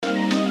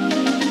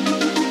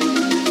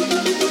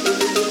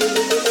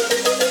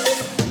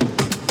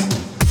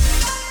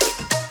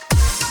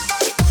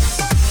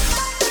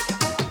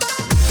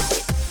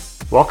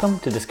Welcome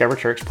to Discover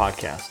Church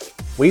Podcast.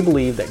 We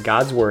believe that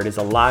God's Word is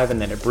alive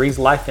and that it breathes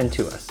life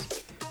into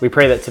us. We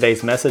pray that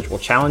today's message will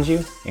challenge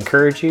you,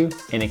 encourage you,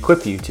 and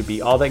equip you to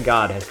be all that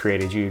God has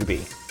created you to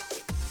be.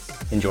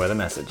 Enjoy the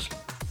message.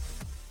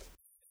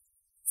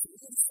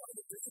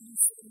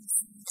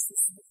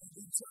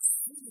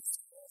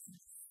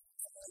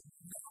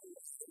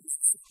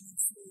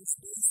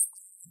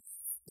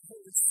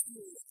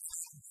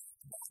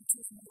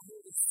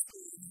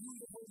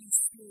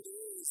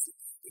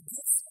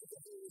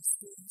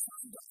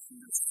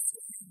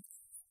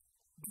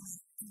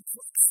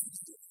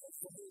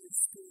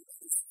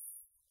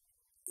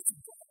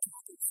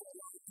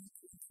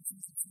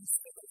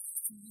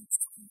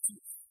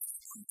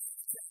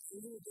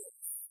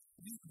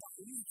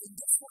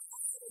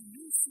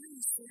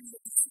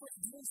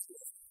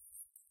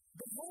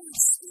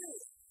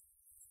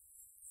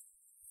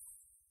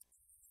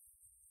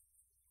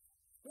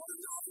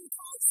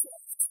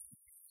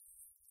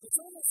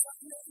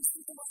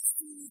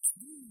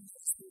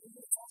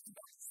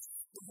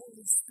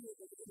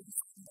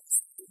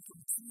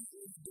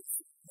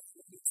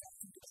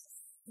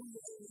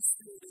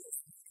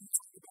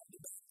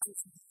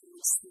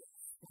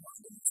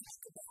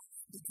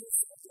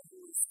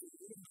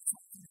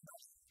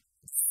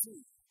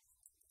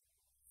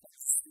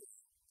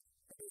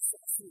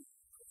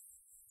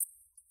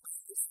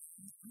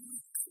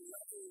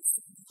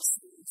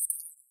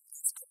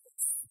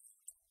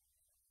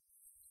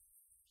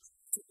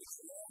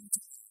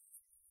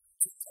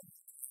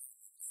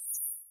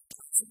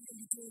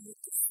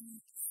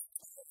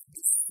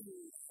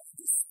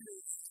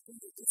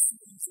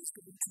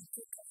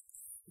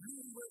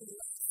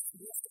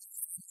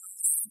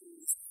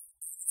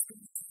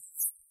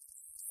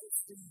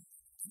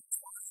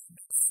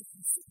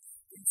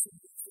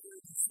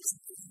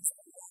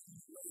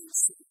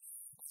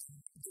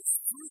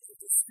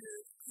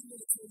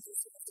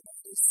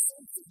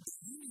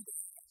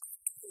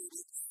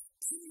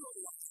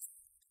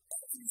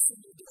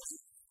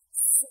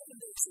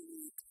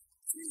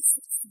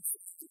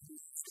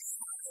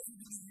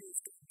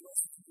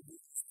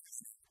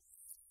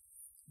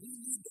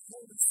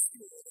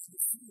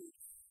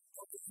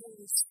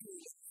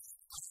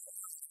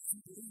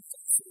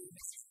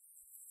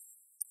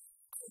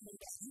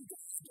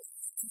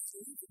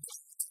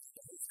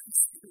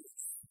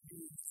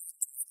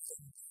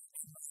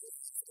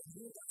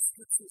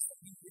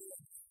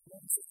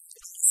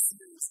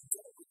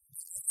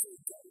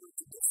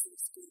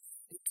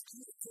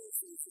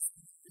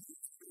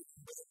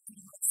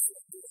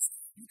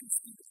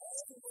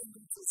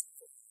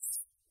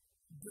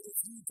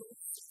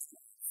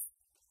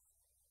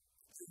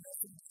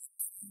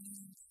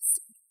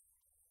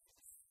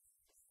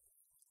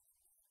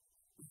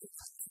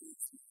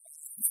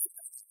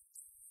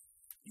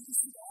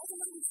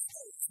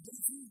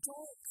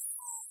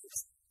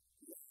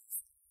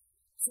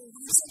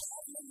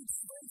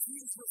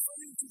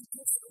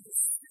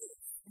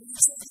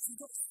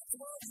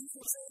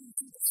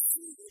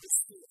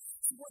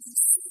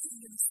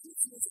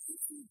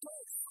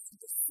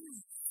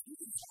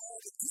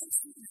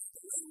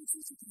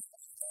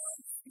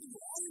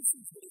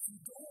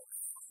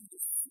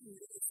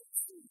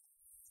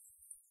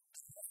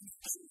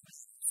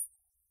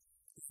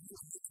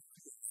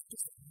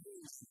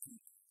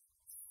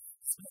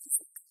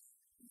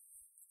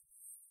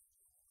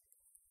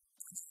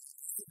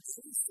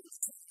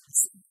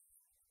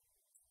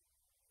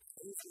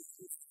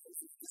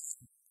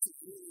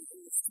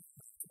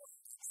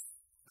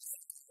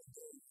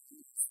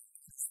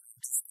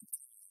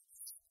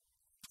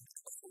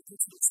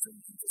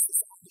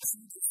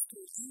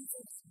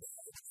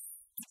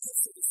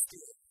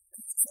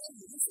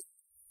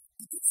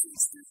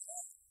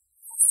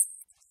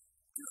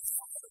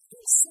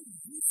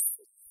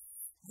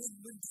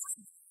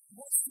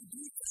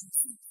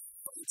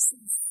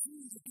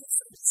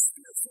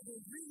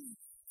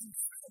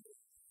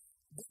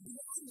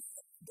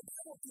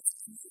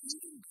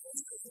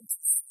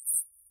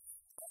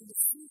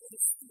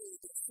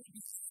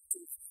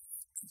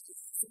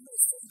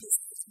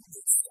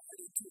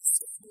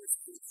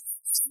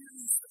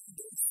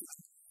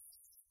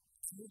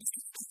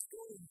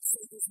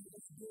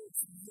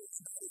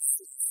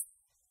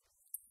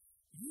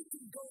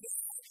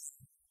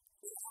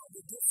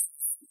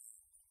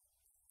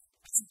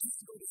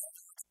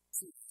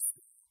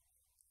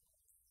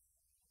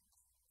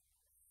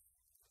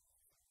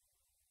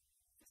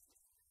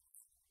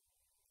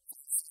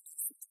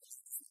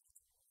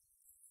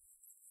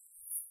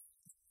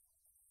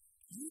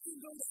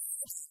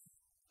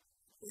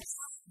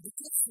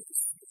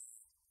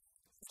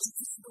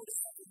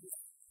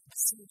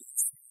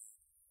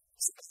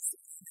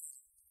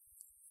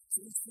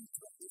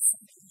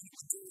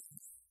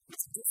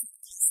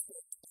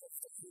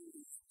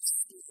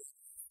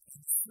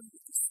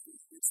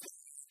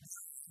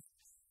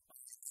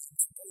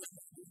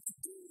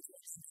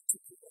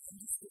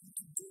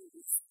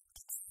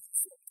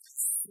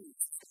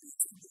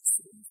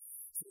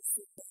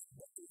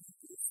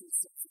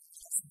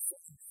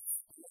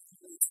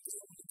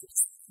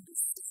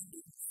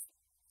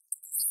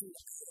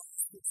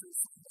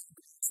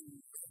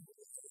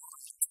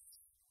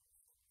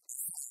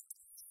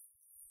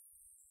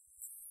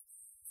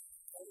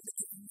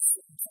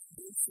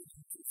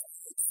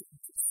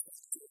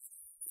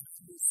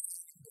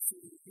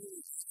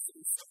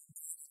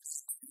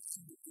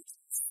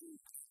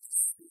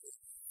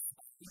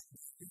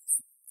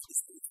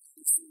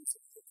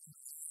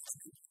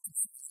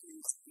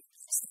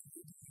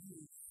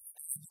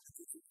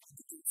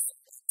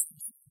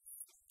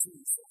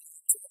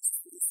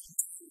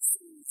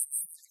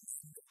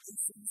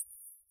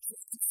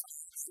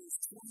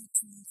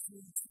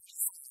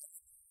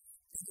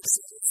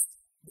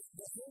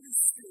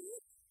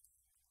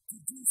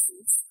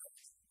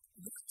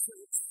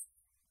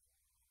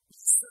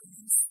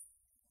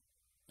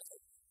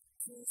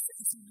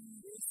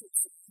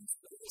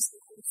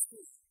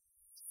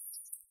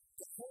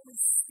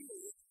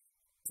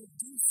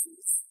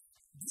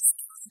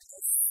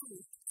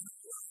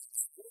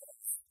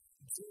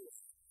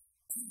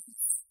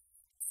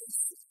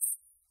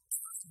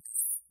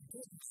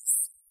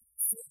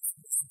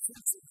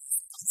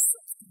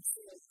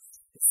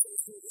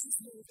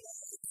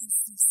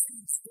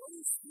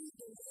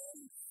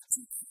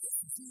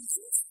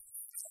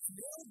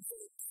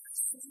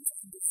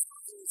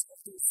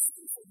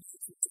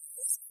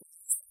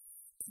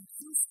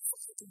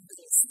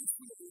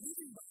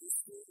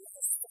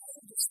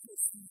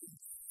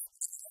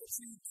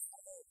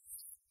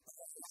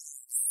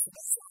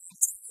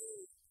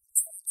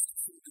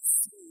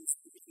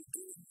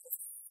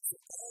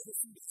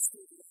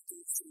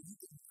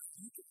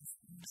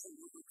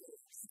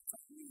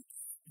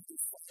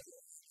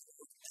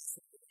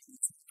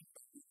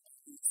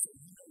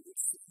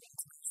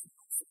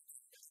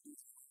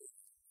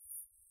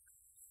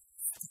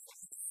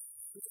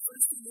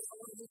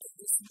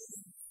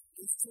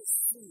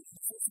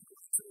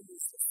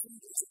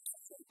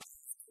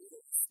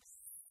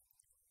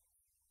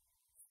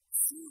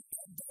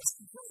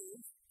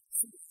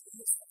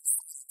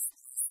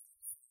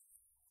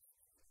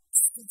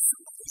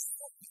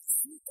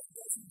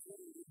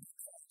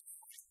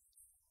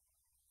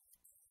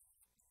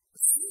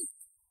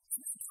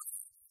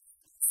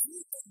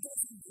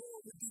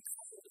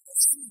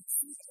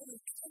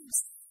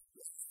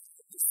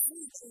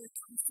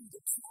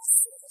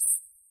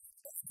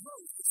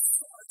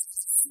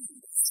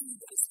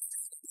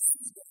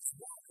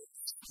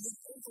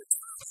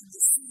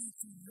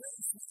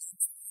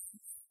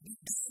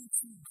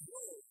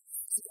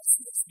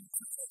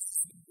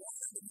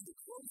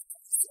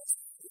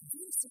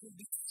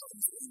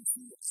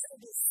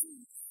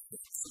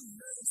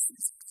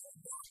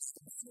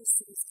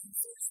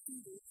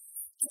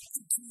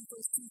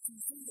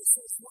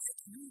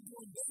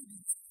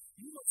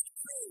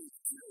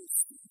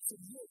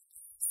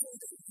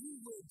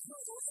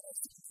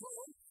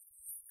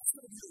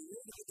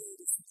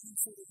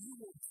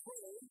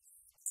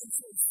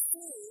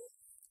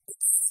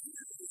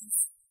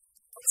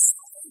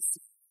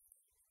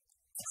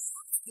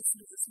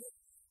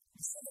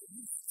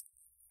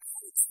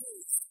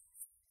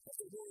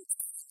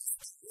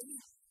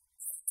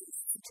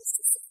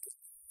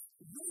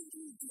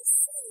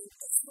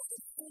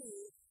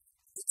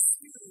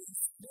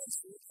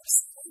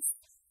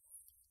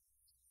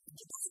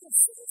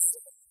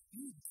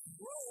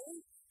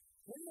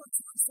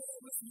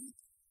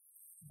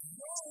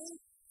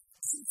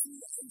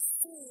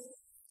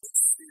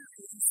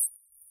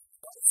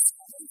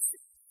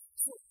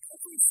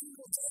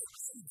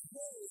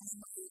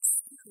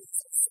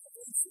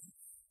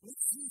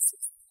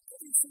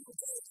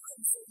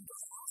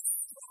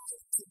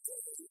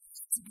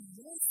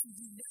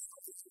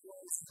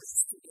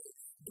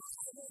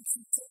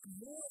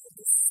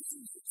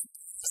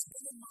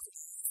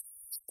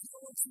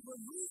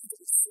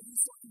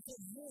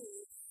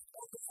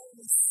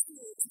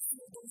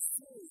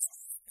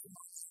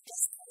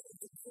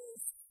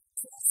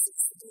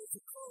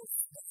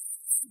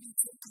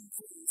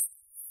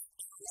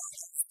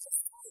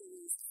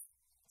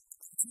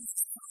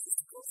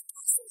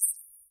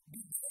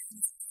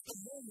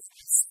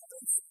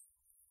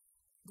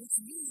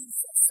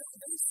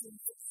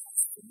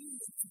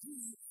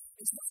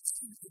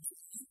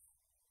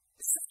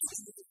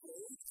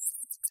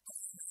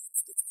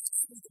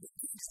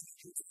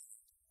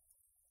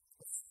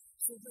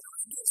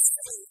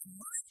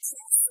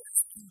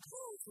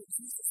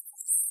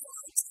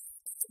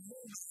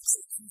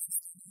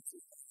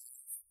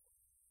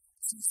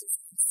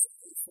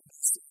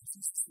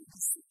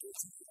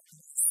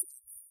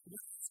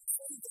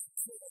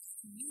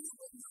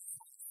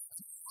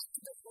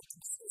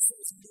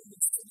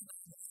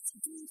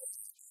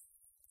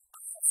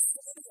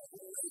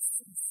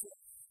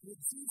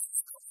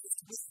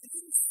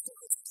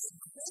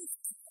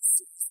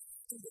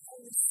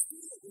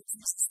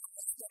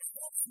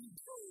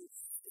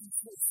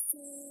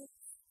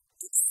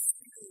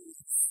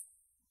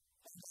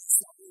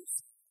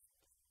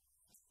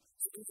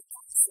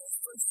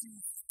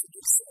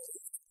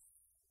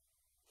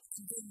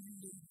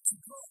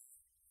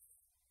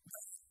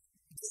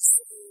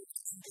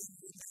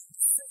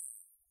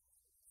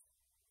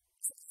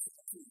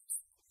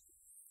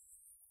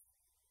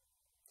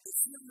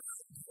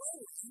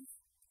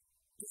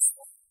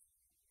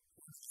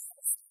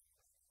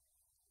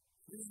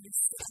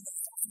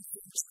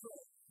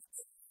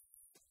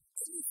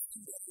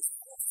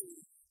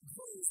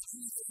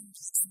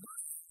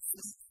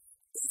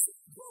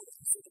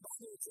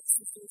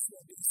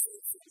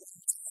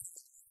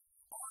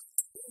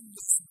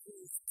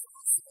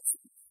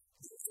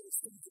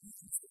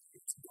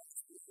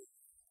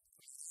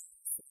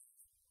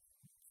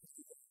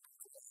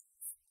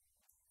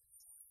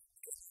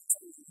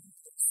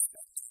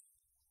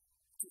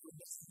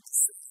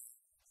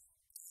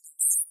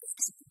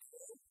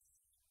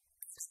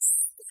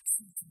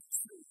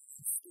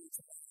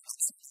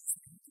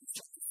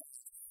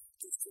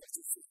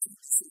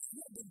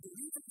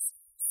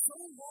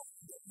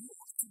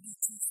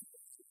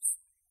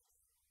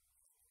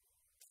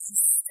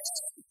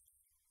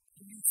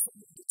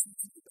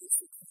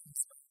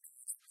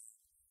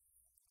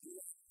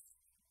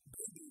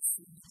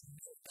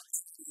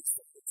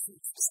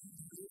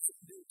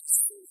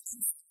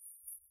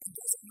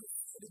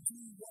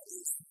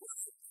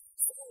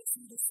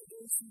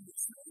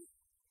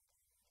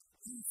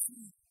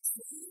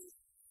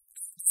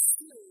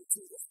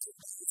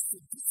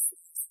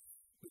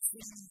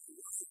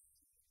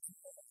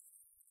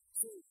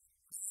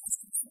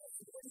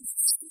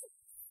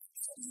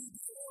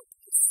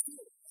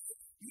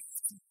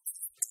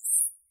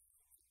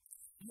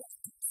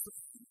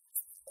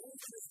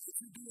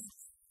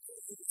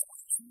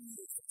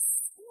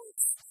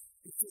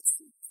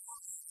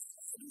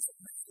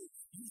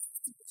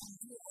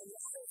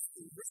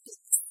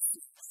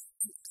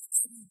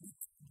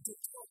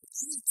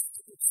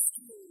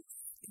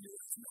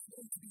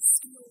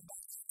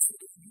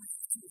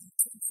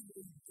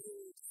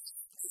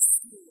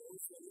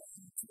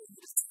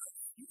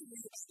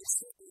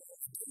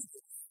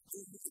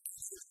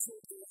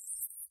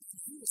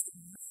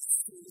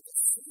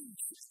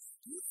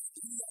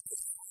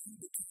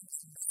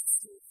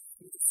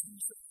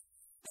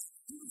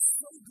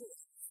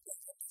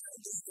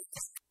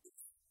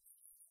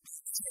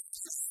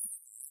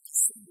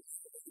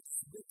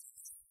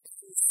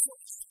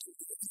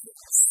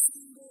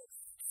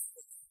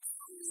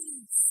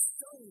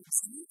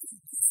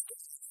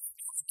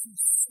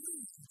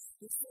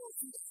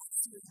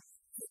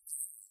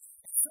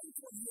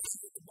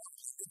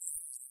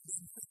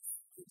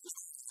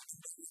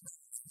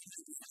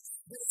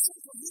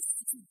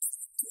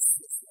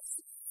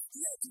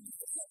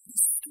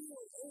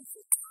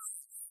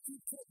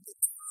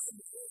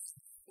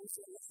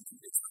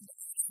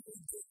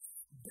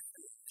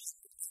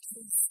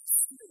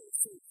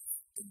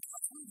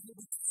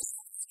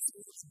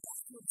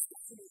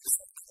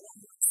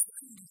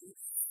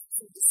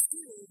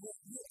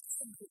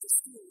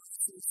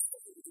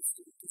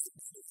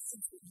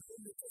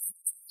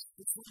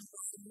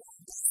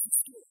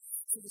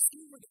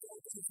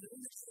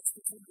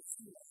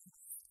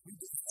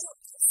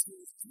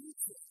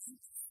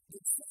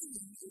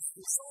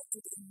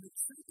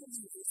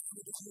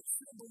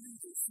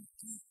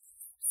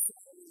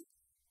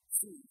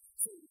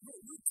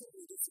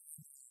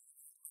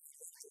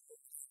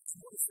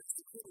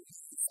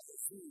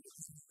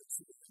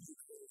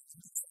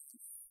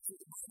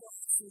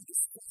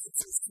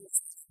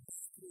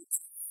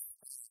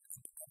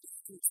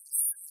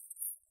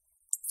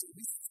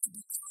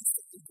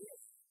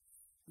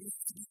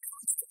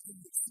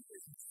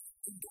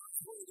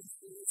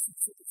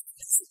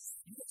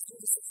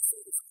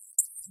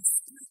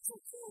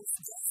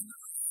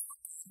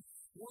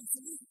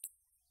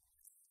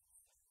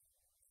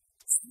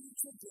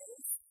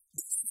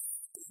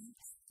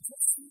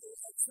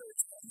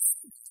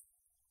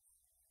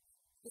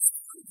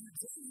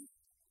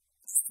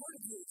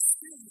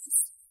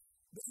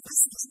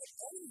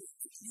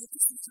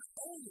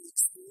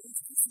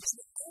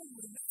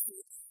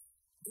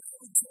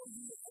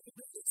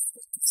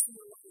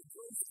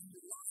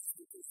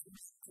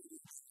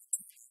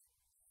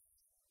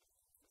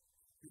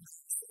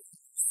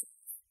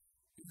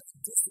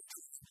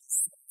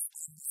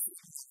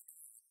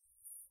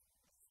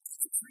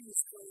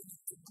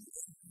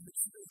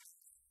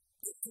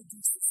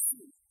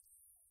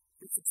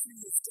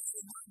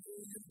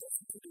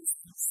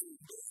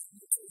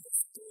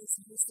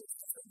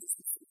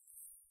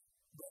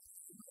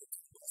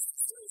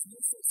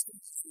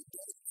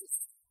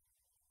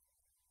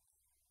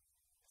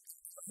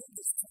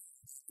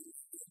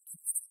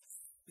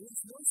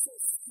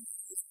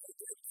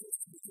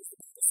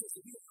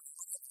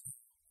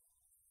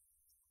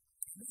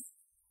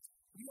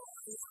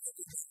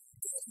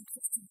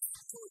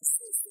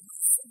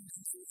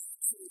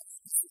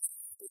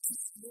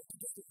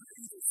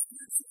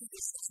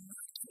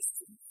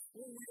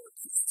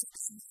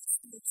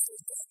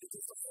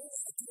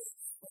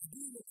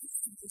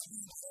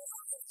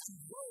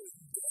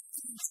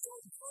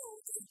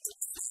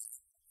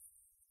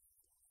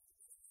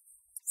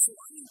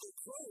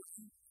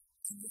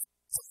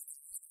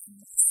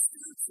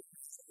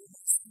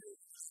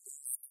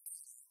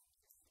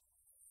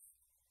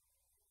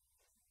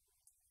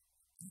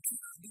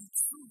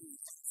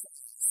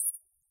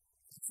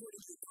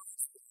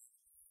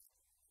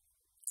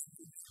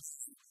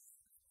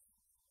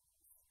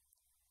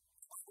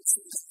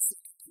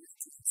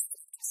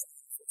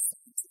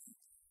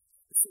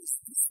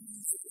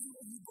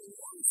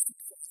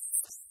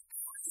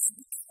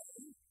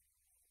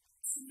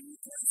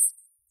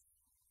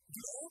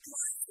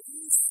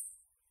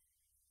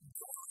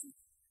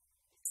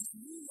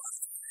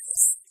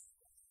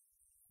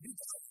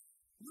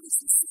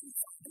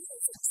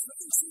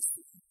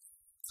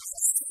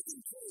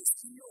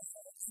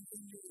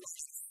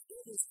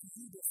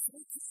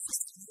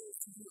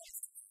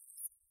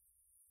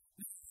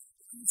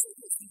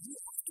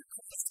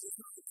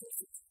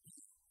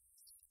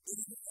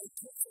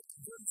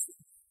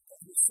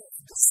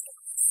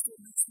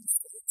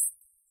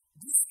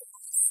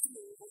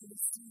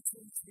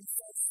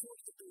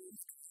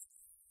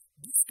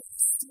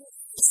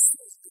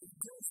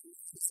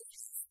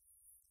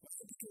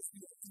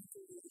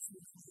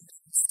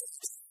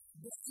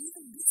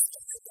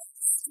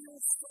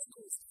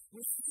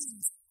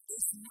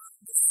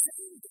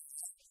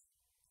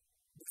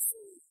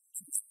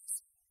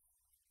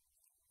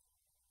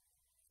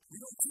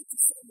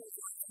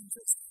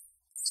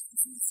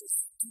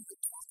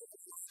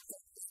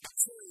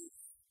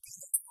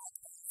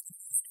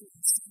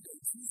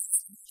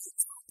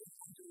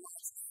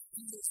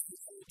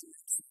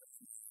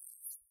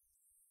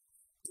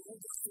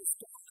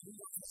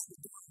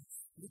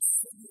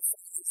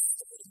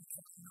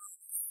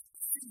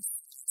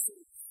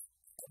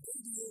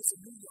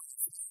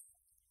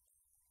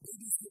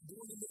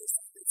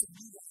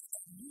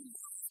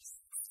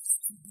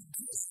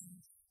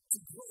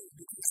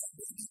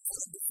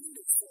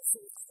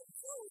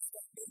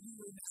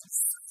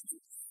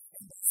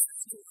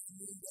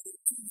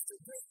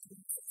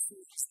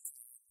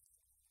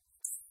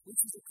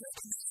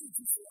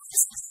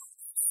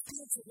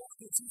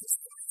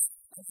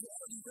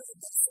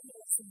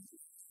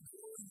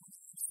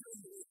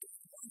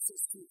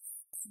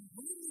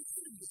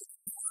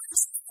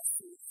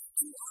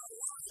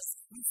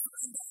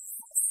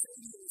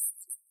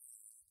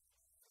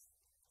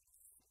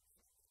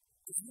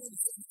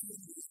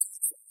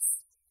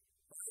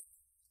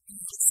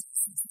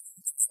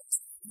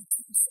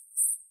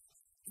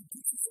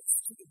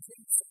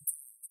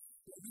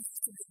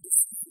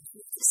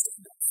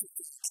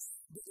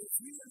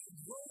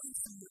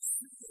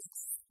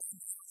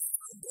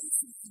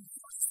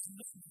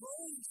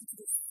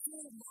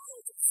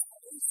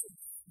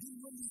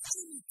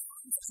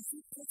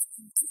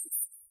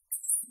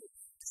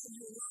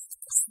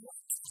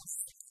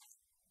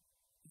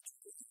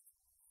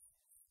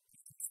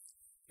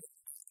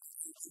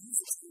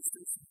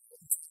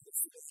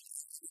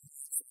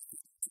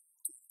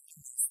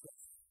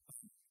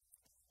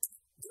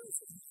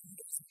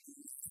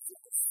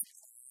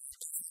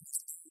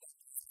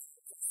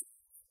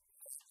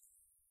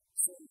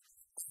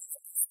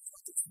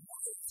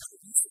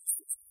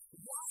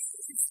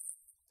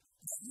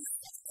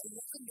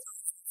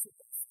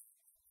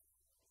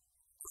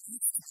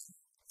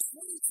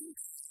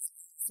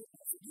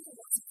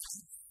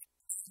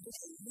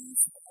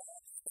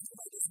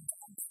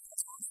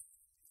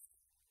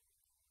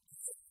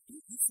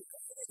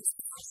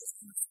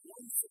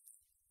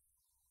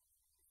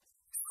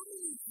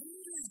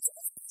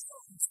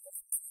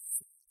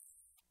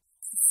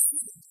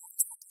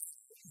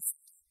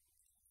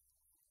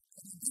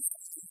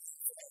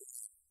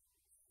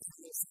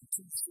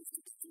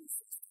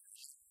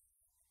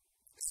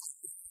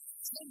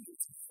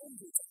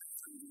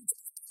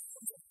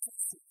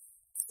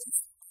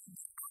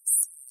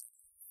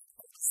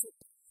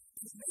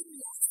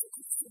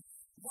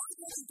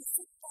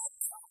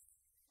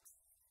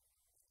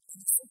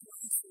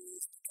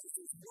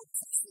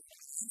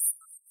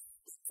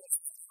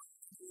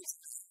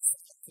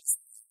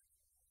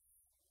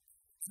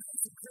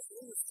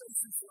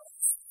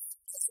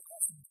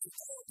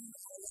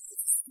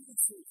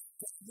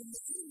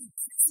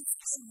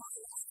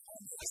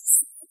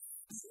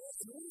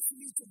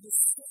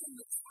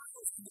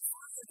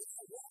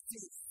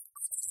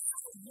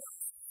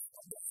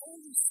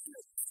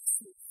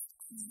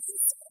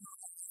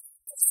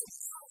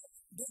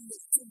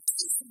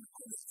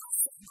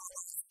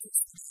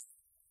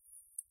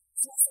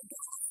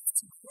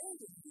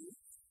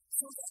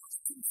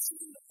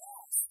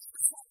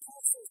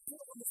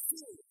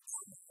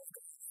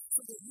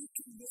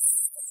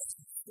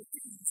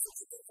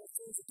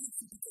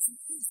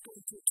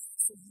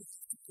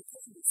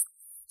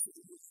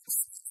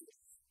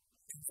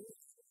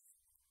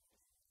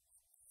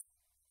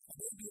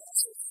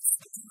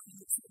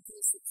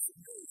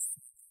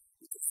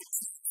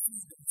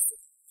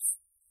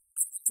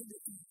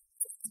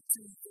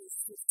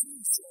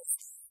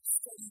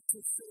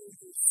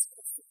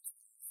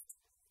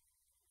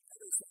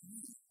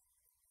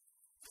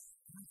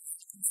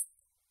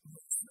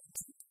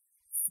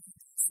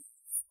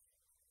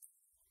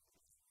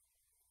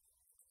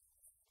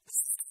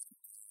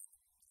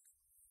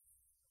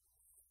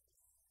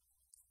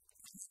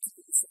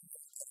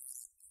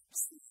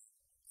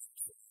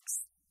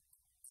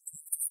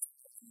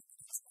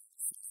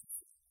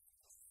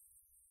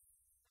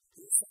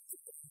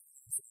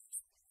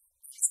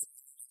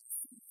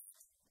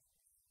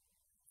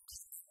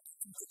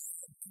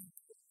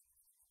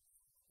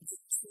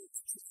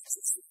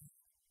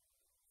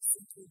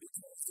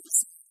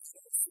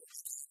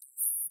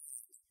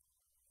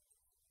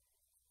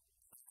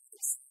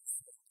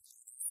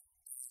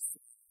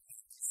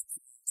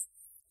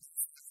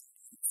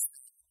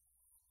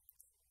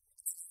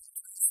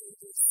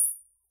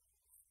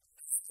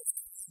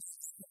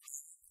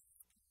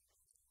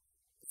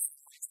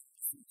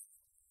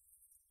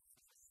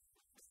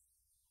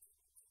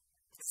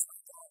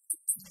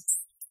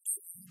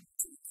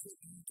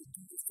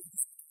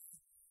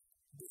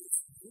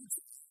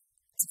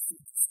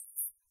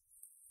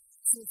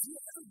 So if you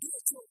ever get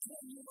to a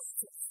point in your life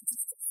where you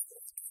just don't feel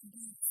like you can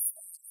be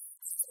like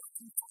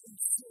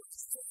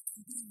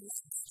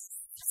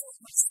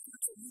my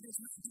spiritual leader's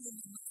not doing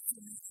enough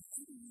for me,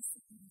 who do you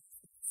think you are?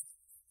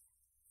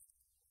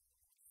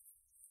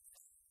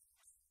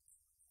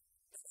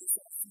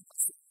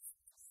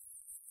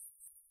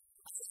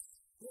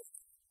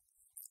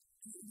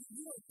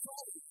 You are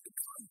probably the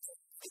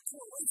content, the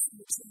correlation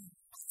between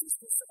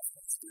physical self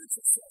and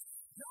spiritual self.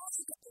 Now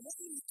you got the one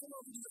you come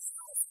over to your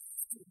house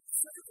to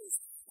service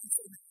and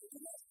say, you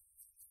know,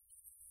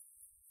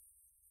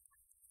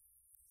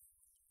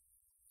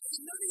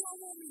 none of y'all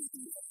want me to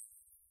do that.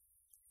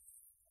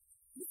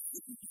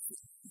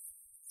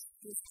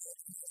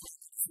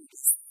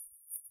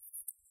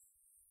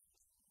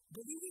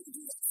 But we need to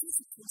do that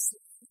physically so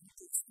we can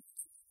do it.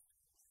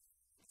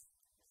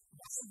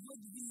 Why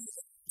would we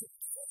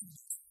depend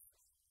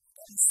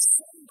on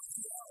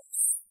somebody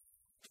else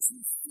to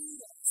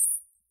feed us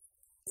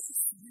if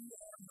we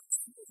are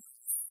mature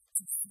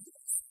to feed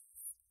us?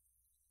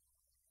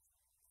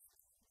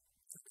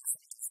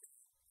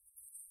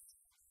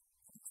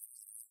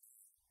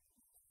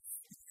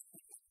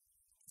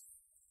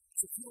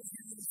 So if you don't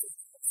hear anything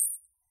else,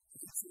 you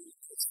can see it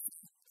as you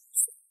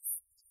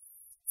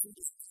so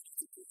just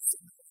to get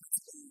some of the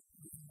food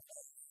we know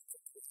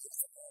that we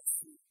just have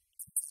food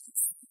to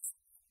teach us.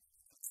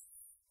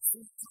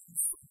 Food comes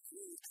from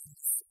food, and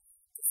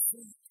the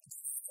food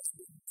has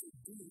been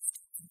produced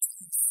and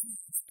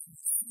conceived and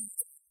feed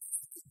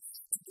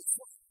to the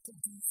what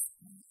produce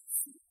more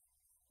food.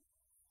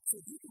 So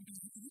you can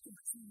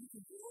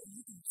grow,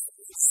 you can sow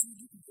a seed,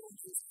 you can go and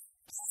just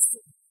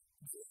awesome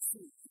good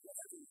food,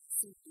 whatever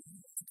food that you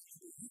want to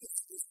do. You get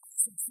to this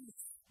awesome food.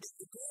 But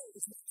the goal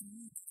is not to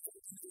use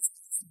this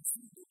awesome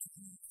food, but to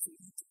use for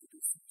you to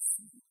produce some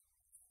seed.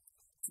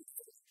 To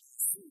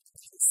produce food,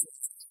 as I said,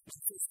 in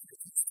First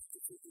Corinthians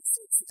chapter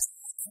 36, it's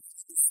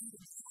the seed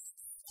of God.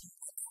 And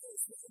I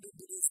always wondered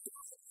that it's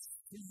God.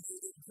 When you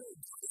get it good,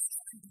 God is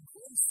trying to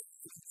grow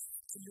something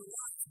in your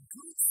life.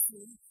 Good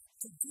food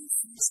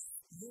produces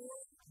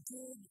more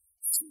good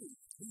food.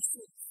 We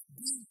should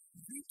be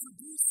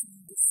reproducing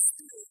the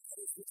spirit that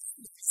is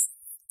within us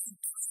and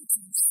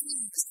planting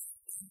seeds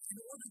in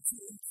order to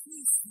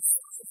increase the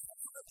size of the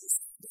harvest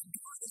that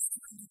God is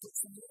trying to get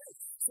from there.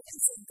 So I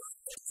said, God,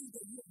 thank you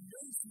that you have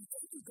known me.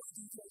 Thank you, God,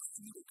 that you have allowed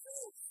me to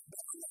grow. But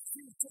I'm not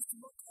here just to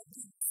look at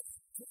being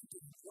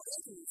planted,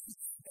 whatever it is.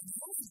 And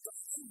know that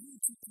I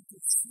need to put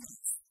good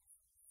seeds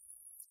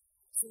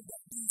so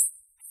that these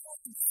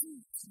healthy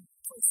seeds can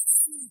place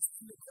seeds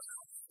in the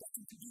ground that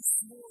can produce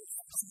more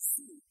healthy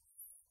food.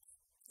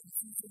 And a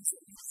few things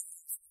that we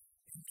have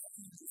in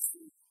planting this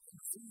food and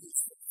food is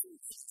what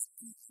food is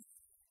eating.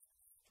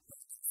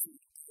 But food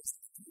is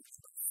eating,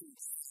 but food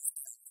is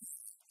eating.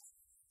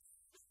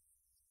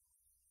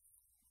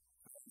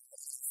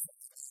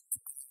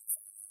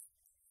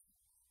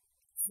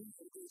 Food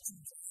will go to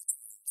the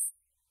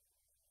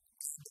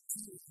the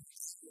food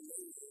is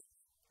related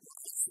will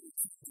actually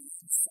be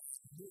inside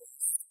of this.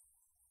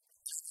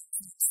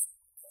 It's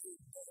very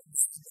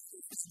bugs and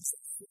other things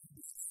that could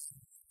be.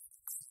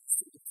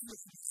 So the food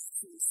is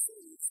still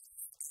safe.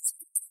 It's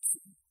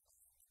protection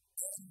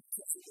and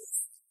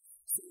preservation.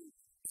 So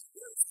the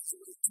earth is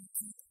able to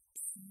keep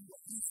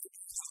what needs to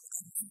be out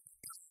and keep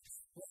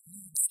what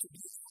needs to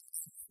be out.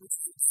 Which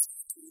is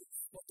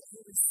what the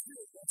Holy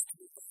Spirit wants to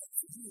provide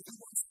for you. He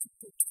wants to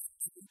protect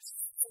you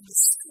from the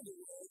spirit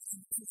world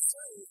and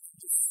preserve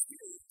the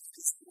spirit that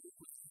is within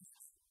you.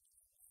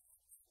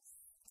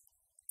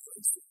 For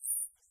instance,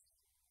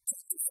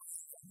 testify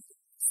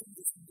from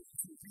this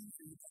major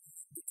reason that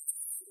the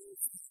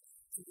fears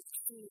for the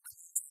full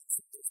context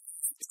of this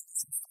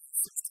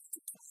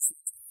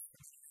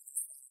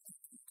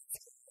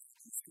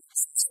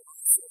so I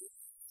say,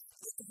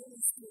 let the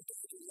Holy Spirit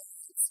guide your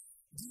lives.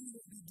 Do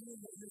what you do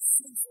what your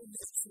sinful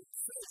nature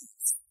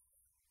craves.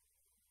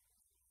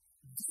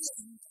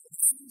 Doing what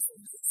sinful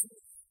nature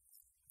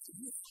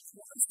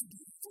wants to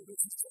do for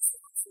which is just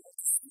not for what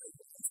the Spirit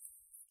wants.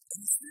 And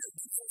the Spirit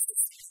gives us the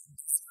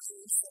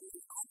desires that are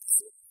the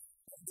opposite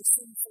of the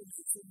sinful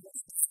nature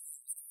wants.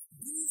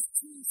 These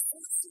two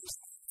forces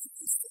are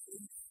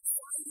constantly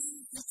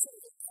fighting each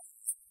other.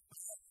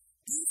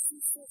 These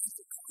two forces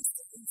are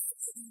constantly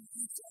fighting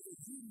each other.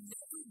 You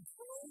never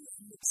grow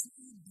and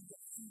mature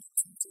beyond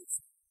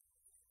temptation.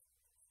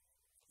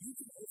 You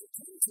can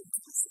overcome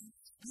temptation,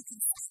 you can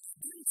fight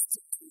against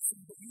temptation,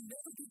 but you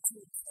never get to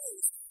a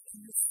place in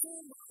your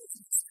full life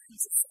and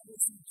experience of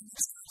salvation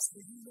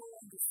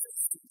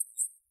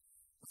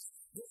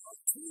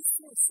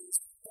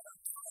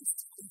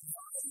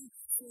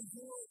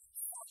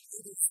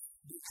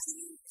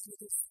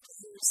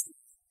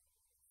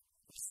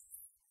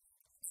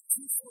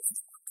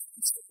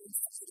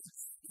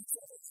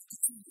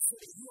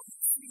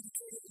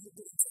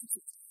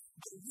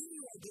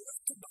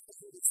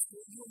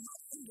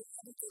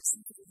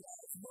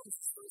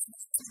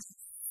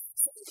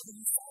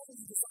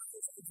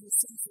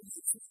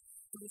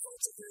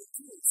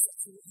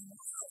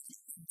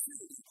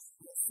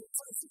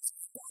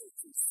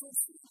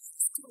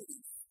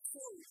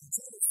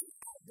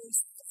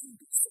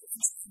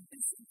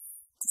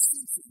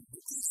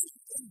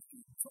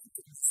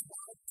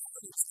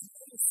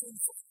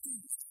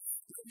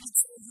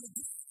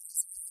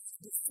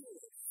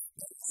before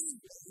that we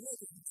are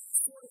living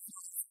sort of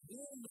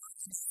will not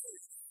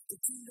inherit the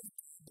kingdom,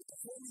 but the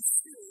Holy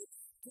Spirit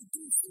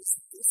produces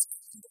this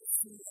kind of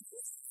fruit of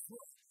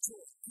love,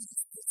 joy,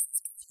 peace,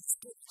 patience,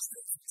 goodness,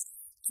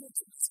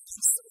 gentleness,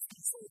 and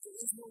self-control. There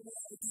is no way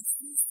to be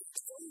used to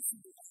those who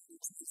belong to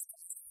Jesus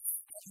Christ.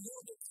 I know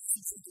that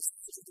these are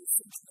disposable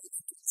things that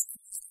you can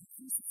choose and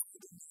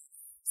crucified in them.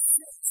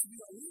 Yes, we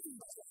are living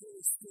by the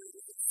Holy Spirit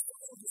and the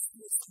flow of the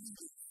Spirit's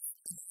leading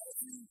in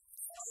every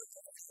part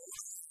of our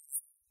life.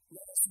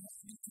 Let us not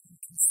be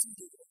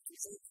conceited or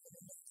devote one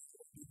another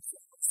or be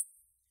jealous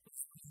of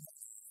one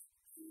another.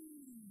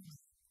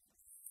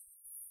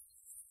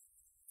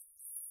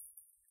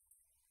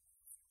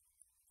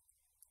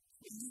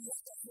 When you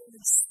let the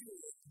Holy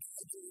Spirit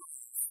guide your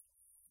life,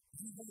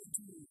 you will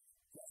do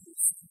what you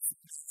think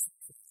is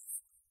necessary.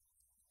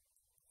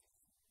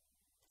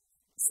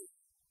 So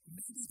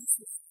maybe this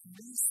is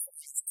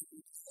research to be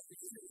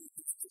related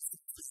with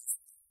different things.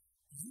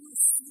 Your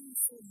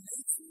sinful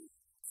nature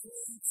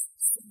craves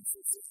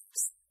sinful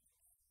things.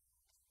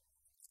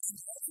 And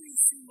every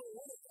single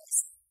one of us,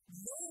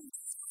 no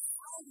matter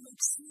how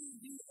mature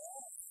you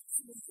are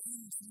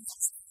in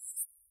Jesus,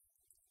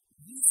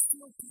 you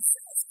still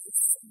possess this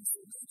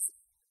sinful nature.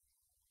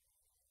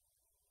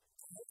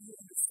 I hope you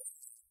understand.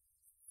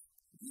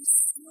 You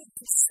still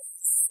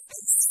possess a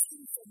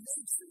sinful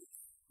nature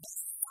that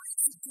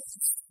fights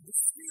against the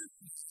spirit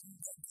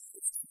that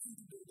is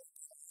created in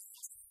us.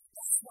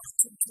 That's why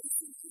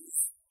temptation is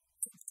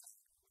temptation.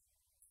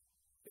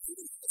 If you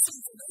didn't have a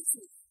sinful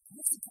nature,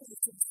 what's the point of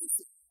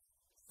temptation?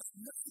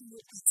 Nothing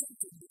will be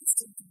tempted, but it's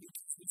tempted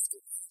because we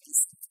still have this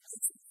sinful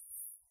nature.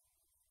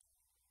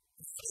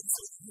 And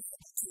so you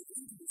have to get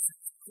into this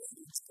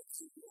created stuff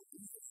that you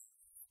open up.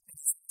 And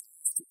it's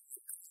fantastic.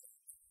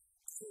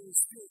 The Holy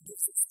Spirit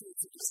gives us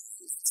spiritual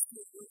disciplines. It's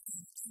still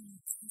working through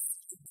your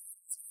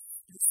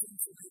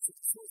sinful nature.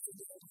 It's working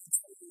with all these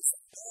others.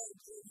 All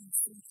building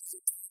things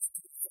that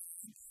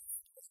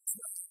of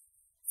trust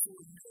for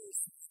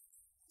nourishment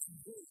and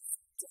growth.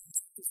 John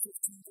chapter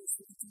 15, verse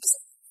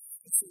 57.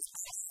 It says,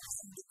 I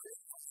am the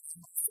great vine,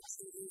 and my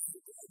Father is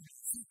the gardener.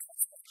 He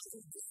cuts back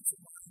every branch of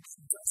mine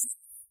and doesn't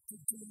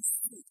produce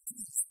fruit.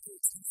 These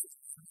fruits and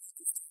fruits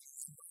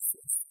and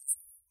fruits.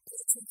 Pay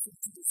attention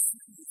to the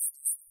fruit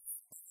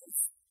of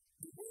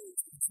the word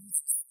of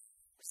Jesus.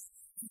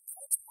 He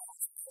cuts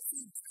off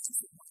every branch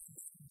of mine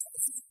and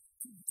doesn't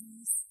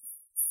produce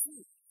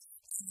fruit.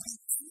 And he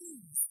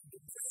prunes the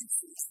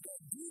branches that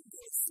do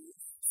bear fruit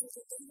so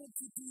that they will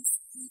produce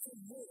even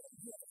more.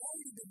 You have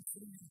already been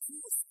pruned and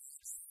purified.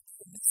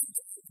 The message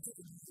I have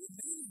given you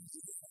remains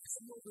in you, and I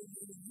will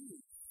remain in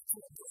you.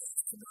 For a branch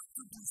cannot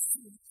produce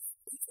fruit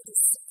if it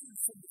is severed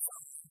from the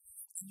vine,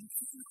 and you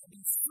cannot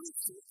be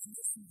fruitful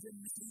unless you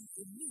remain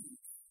in me.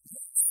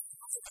 Yes,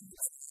 I am the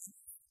vine,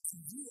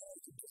 and you are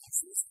the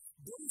branches.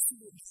 Those who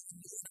remain in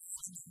me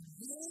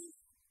will,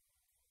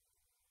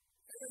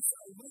 and if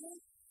I will,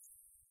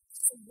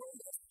 the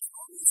word of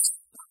promise,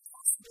 not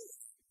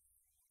possibility,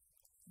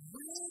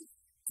 will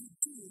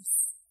produce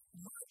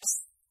much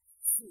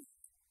fruit.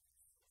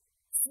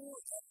 For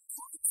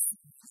apart from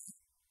me,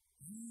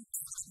 you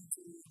can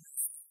do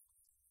nothing.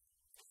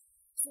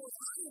 For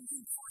I am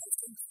in Christ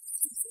and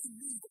Christ is in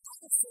me, the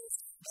Bible says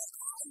that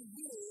I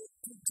will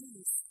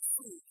produce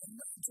fruit, and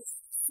not just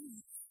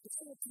fruit, but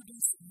I will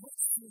produce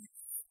much fruit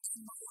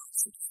in my life.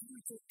 So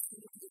spiritual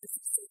care that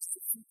affects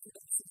the fruit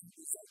production and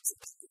results of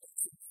that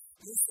production.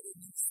 Listed in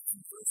these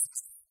two verses.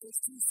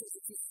 Verse 2 says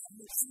that if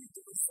you see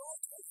the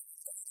result of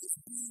that is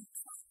being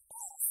cut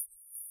off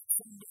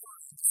from the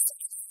vine. The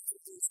second half of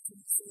verse 2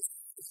 says,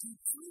 if you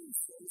prune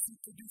those who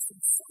produce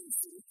some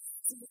fruit,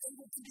 so that they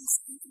will produce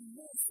even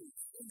more fruit.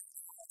 And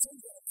I'll tell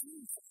you that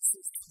pruning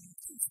process can be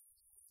painful.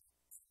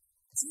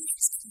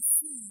 Jesus can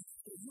see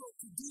that you are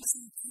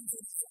producing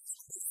even more.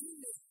 If you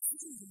may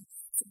prune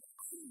some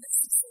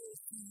unnecessary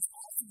things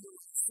off of your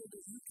life so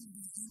that you can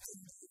be even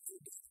more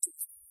productive.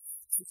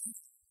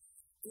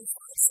 Verse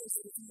 5 says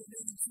that if you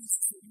remain in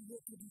Jesus, that you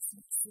will produce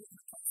much fruit, and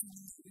apart from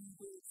you, that you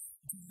will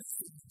do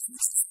nothing.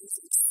 Jesus is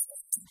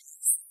expecting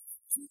us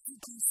to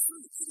produce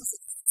fruit. He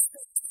doesn't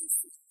expect fruit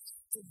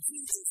from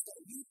Jesus, that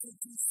we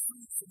produce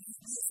fruit from him.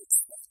 He is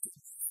expecting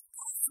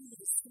our fruit of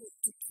the Spirit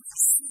to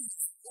proceed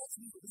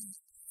ultimately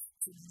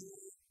to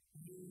more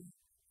new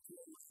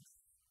growing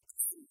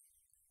fruit.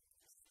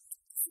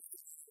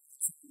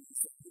 Fruit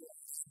that you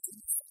are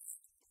identified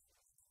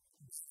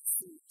with the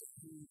fruit that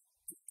you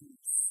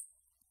produce.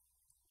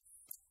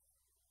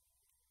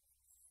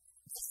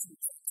 Matthew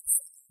chapter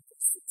 7,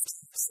 verse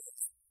 16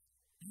 says,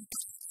 you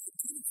can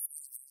produce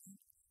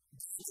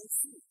your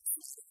fruit.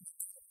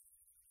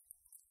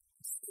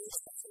 There's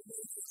other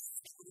ways of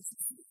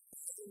producing fruit.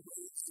 Other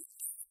ways of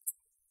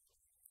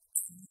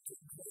you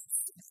can grow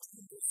from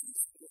conditions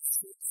that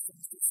fruit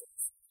comes to fruit.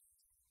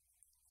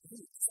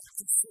 Luke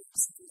chapter 6,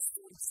 verse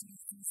 43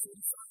 through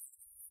 45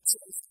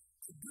 says,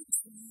 a good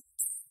tree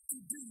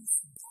produces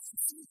bad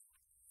fruit,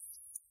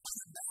 and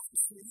a bad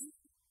tree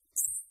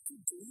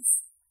produces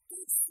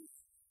good fruit.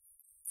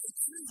 A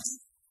tree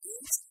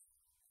is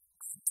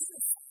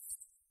identified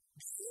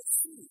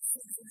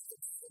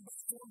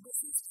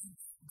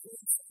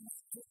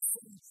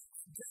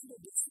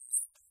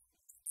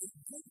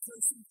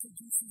person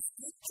produces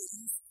good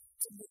things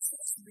from the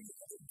treasury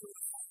of a good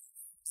heart.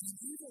 An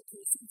evil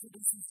person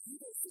produces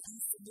evil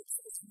things from the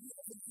treasury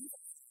of an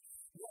evil heart.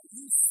 What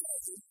you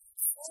say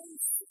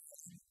flows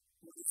from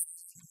what is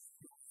in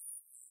your heart.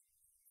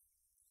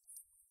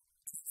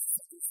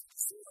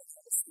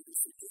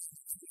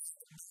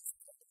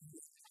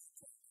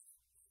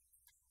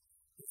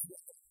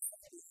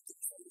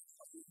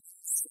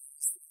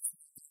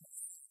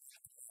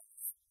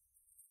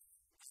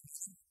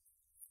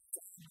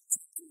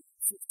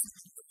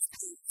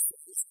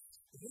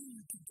 Then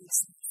you can get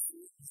some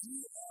food.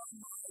 You are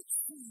my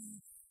true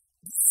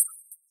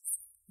disciples.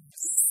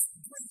 This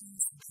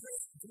brings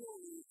great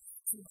glory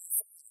to my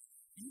Father.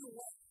 You know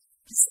what?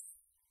 He said,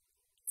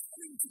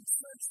 coming to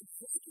church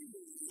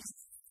regularly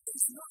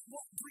is not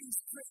what brings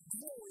great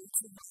glory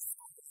to my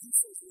Father. He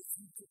says, if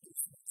you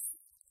produce my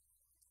fruit.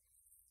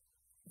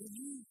 When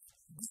you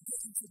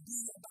begin to be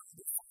about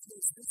the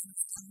Father's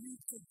business and you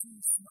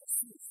produce my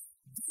fruit,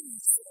 then he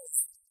says,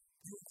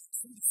 you're my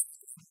true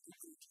disciples. You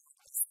can do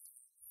my fruit.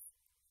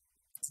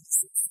 And he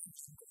says, you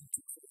can go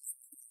to great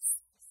fruit.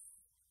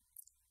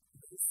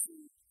 But if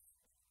you